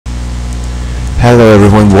Hello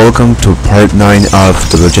everyone, welcome to part 9 of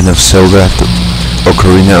The Legend of Zelda, the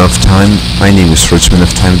Ocarina of Time. My name is Richmond of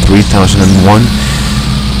Time 3001.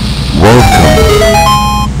 Welcome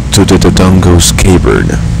to the Dodongo's cavern.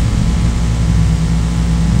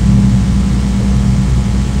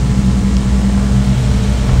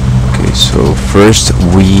 Okay, so first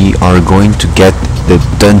we are going to get the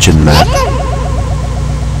dungeon map.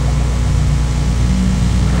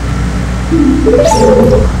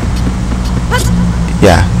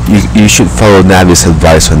 Yeah, you should follow Navi's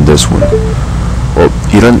advice on this one. Well,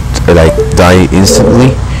 you don't like die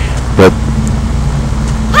instantly, but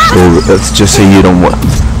well, let's just say you don't want.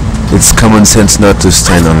 It's common sense not to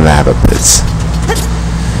stand on lava pits.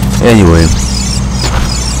 Anyway,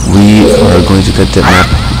 we are going to get the map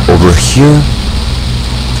over here.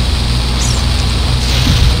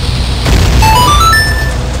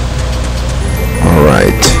 All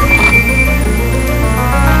right.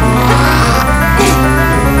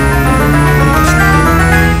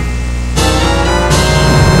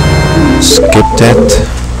 Skip that.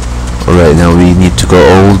 Alright, now we need to go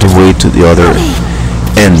all the way to the other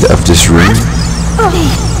end of this room.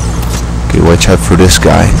 Okay, watch out for this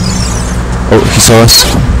guy. Oh, he saw us?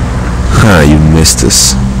 Ha, you missed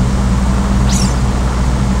us.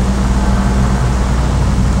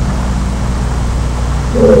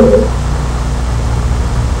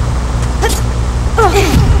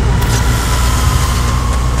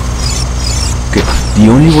 Okay, the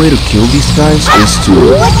only way to kill these guys is to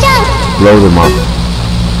blow them up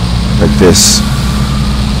like this.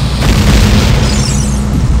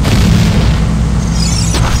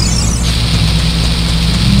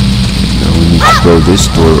 Now we need to blow this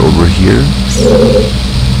door over here.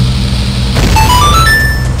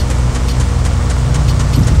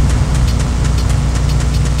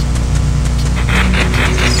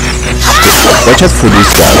 Watch out for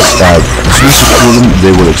these guys. As soon as you kill them,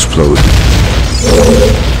 they will explode.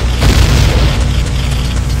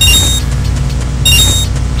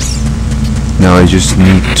 Now I just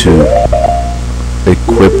need to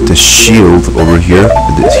equip the shield over here,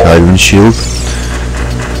 the iron shield.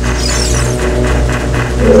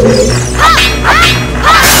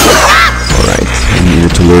 Alright, I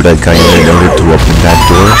needed to lure that guy in order to open that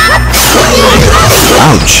door.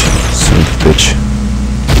 Ouch! Son of a bitch.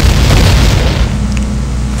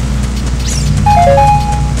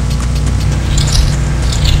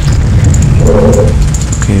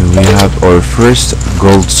 Okay, we have our first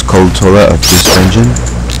gold Skulltula of this dungeon.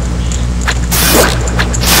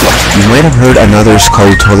 You might have heard another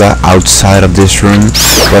Skulltula outside of this room,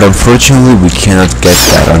 but unfortunately we cannot get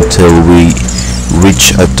that until we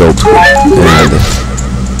reach adulthood. And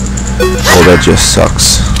oh, that just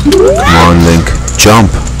sucks. Come on, Link,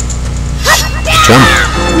 jump! Jump!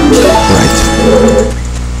 Right.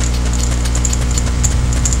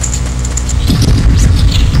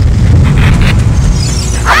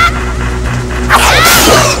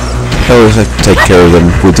 I always like to take care of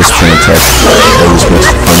them with the string attack. Always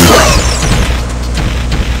makes it fun.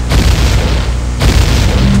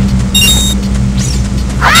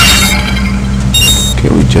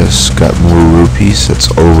 Okay, we just got more rupees.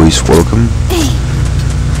 That's always welcome.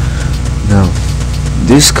 Now,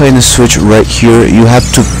 this kind of switch right here, you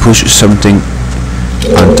have to push something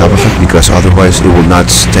on top of it because otherwise it will not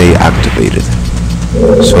stay activated.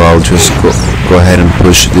 So I'll just go ahead and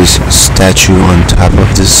push this statue on top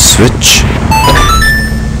of this switch.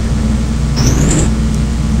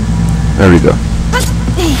 There we go.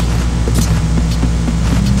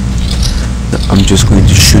 Now I'm just going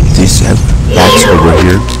to shoot these bats over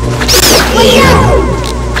here. 1,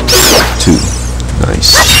 2.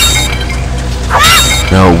 Nice.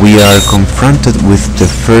 Now we are confronted with the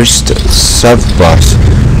first sub-boss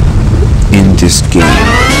in this game.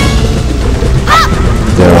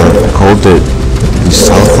 They are called the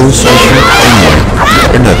Salfos, I think.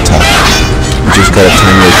 Anyway, they're not tough. You just gotta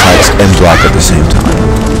time your attacks and block at the same time.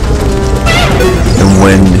 And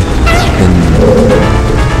when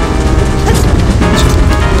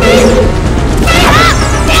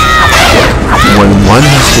one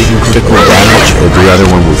has taken critical damage, the other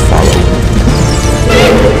one will follow.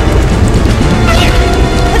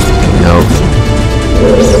 Now,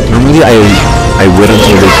 normally I wait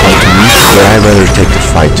until they come to me, but I'd rather take the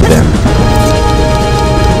fight to them.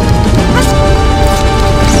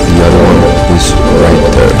 The other one is right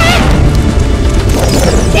there.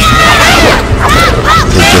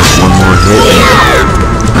 With just one more hit,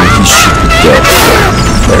 and he should be dead.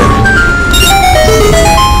 There.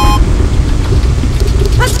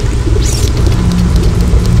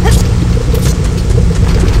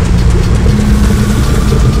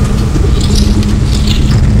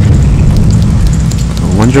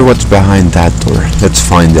 wonder what's behind that door. Let's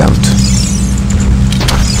find out.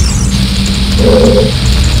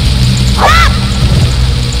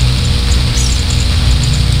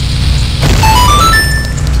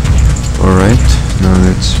 Alright, now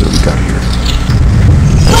let's what we got here.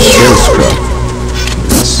 A shell scrub.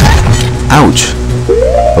 Ouch!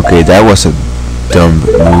 Okay, that was a dumb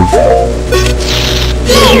move.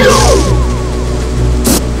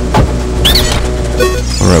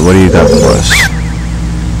 Alright, what do you got for us?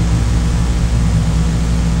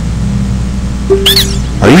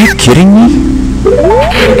 Are you kidding me?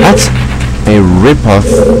 That's a rip-off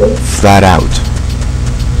flat out.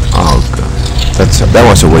 Oh god. That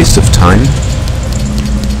was a waste of time.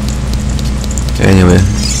 Anyway,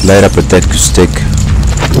 light up a dead stick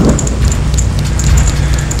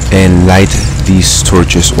and light these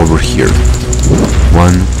torches over here.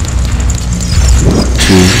 1, 2,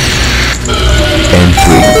 and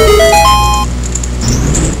 3.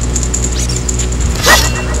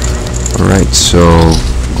 Alright, so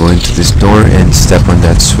go into this door and step on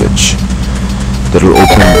that switch. That'll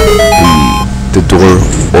open the door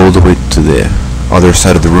all the way to the other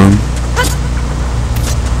side of the room.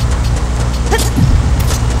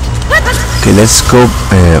 Okay, let's go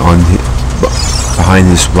behind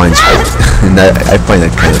this blind spot. And I find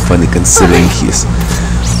that kind of funny considering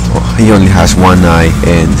he only has one eye.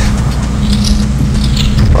 And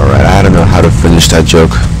alright, I don't know how to finish that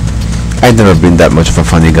joke. I've never been that much of a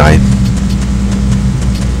funny guy.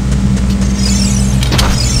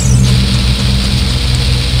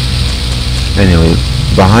 Anyway,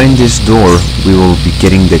 behind this door we will be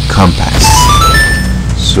getting the compass.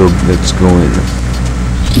 So let's go in.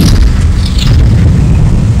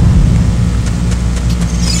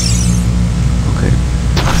 Okay.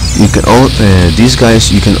 You can these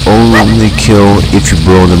guys you can only kill if you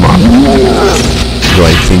blow them up. So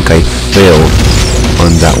I think I failed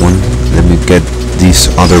on that one. Let me get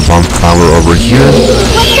this other bomb flower over here.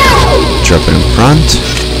 Drop it in front.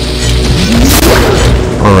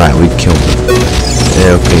 Alright, we killed him.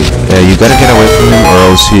 Okay, you gotta get away from him or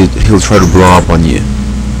else he'll try to blow up on you.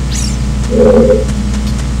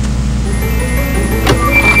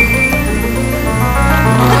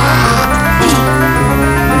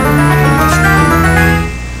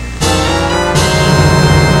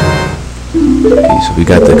 Okay, so we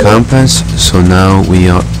got the compass, so now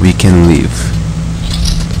we can leave.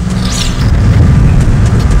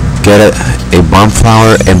 Get a bomb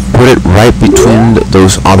flower and put it right between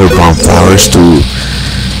those other bomb flowers to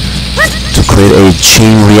create a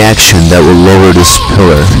chain reaction that will lower this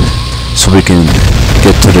pillar, so we can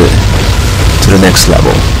get to the next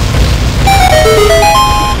level.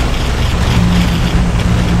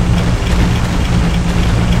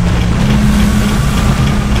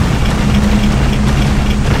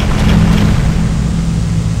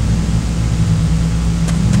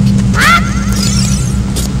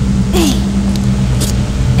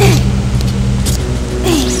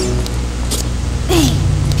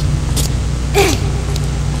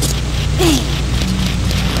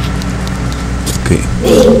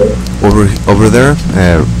 Over there,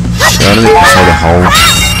 I don't know if you saw the hole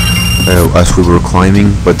as we were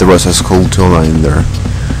climbing, but there was a skulltula in there.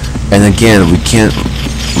 And again, we can't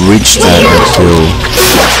reach that until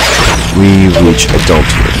we reach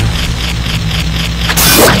adulthood.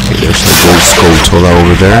 Okay, there's a gold skulltula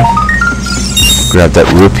over there. Grab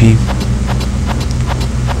that rupee.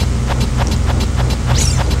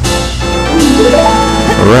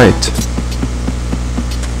 Alright.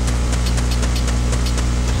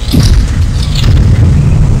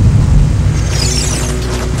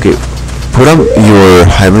 Okay, put on your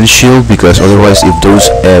Highland shield, because otherwise if those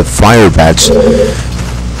fire bats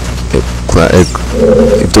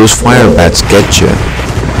get you,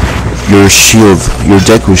 your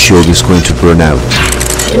Deku shield is going to burn out.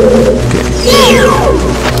 Okay.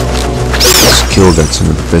 Let's kill that son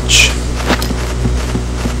of a bitch.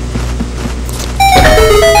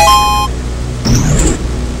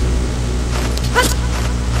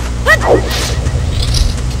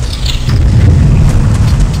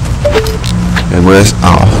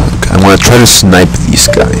 I'm gonna try to snipe these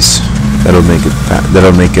guys. That'll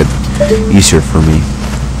make it easier for me.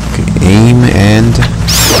 Okay, aim and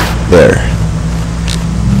there.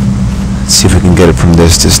 Let's see if we can get it from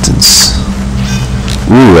this distance.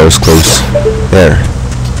 Ooh, that was close. There.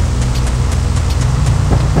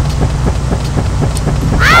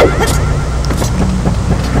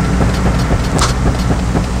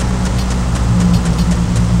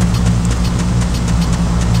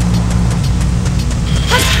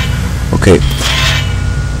 Okay,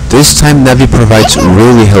 this time Navi provides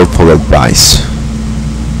really helpful advice.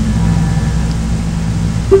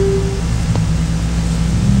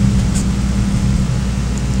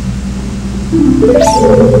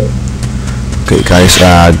 Okay guys,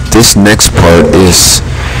 this next part is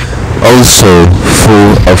also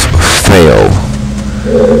full of fail.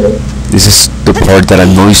 This is the part that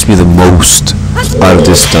annoys me the most out of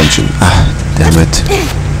this dungeon. Ah, damn it.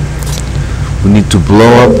 We need to blow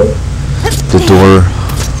up the door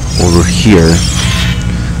over here.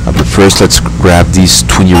 But first let's grab these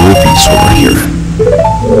 20 rupees over here.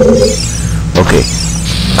 Okay.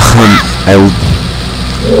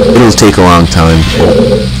 It'll take a long time. Well,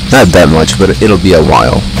 not that much, but it'll be a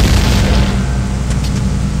while.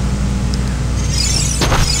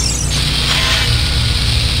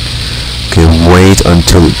 Okay, wait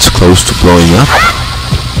until it's close to blowing up.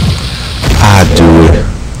 Ah, dude.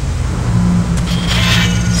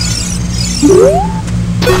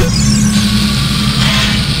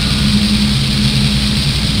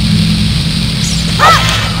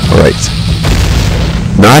 Alright.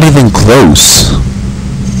 Not even close.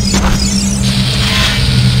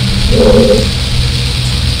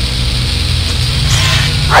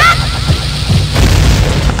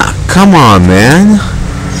 Ah, come on, man.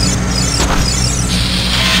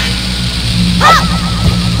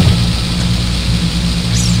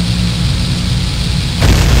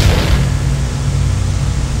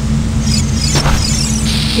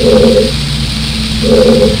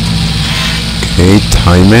 Okay,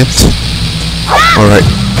 time it. Alright.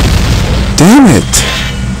 Damn it!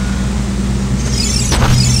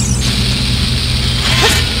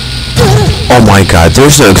 Oh my god,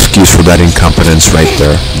 there's no excuse for that incompetence right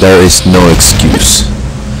there. There is no excuse.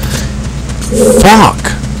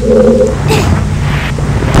 Fuck!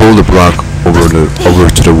 Pull the block over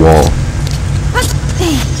to the wall.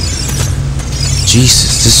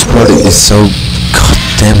 Jesus, this part is so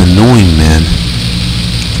goddamn annoying, man.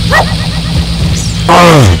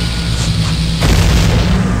 Ugh.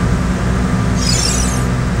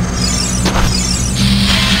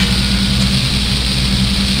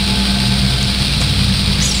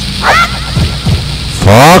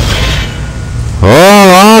 Fuck!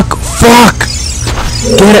 Oh, fuck!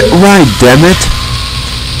 Get it right, damn it!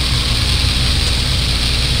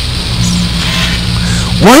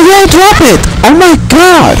 Why did I drop it? Oh my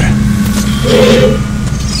god!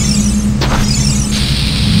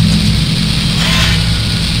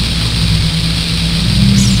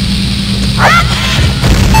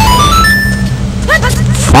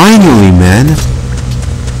 Finally, man!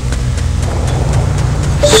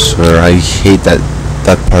 Swear, I hate that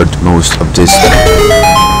part most of this.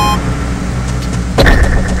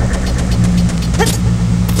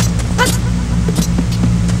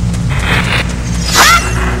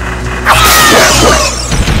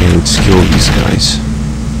 Okay, let's kill these guys.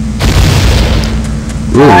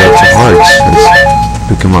 Ooh, lots of hearts. Let's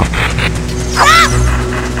pick them up.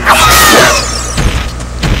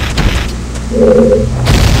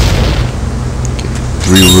 Okay,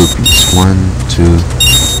 3 rupees. 1, 2,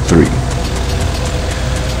 3.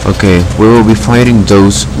 Okay, we will be fighting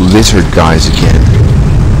those lizard guys again.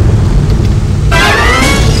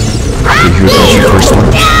 Okay, here comes the first one.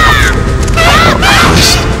 Oh,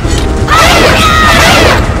 nice.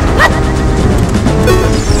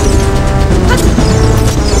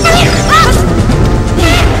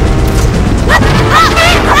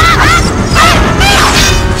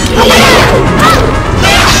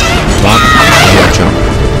 Block, and jump.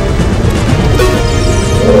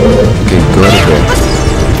 Okay, go to bed.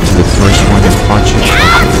 The first one and punch it.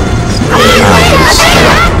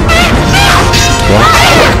 Block.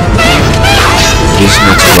 This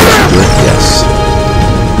next one should do it, yes.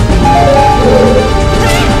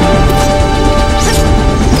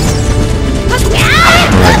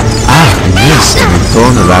 Alright. Ah, I missed. I'm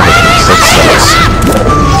throwing the rabbit. That sucks.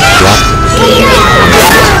 Block.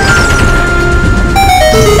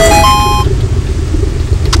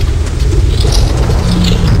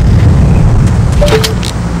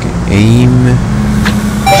 Aim,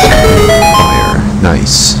 fire.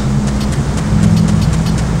 Nice.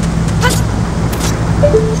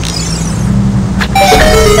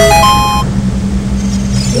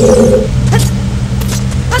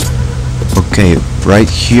 Okay, right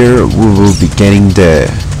here we will be getting the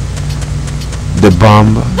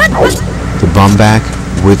bomb bag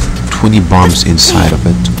with 20 bombs inside of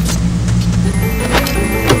it.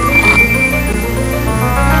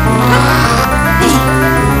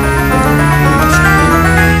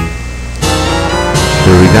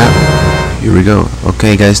 Here we go.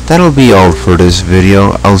 Okay guys, that'll be all for this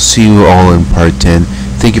video. I'll see you all in part 10.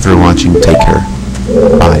 Thank you for watching. Take care.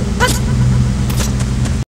 Bye.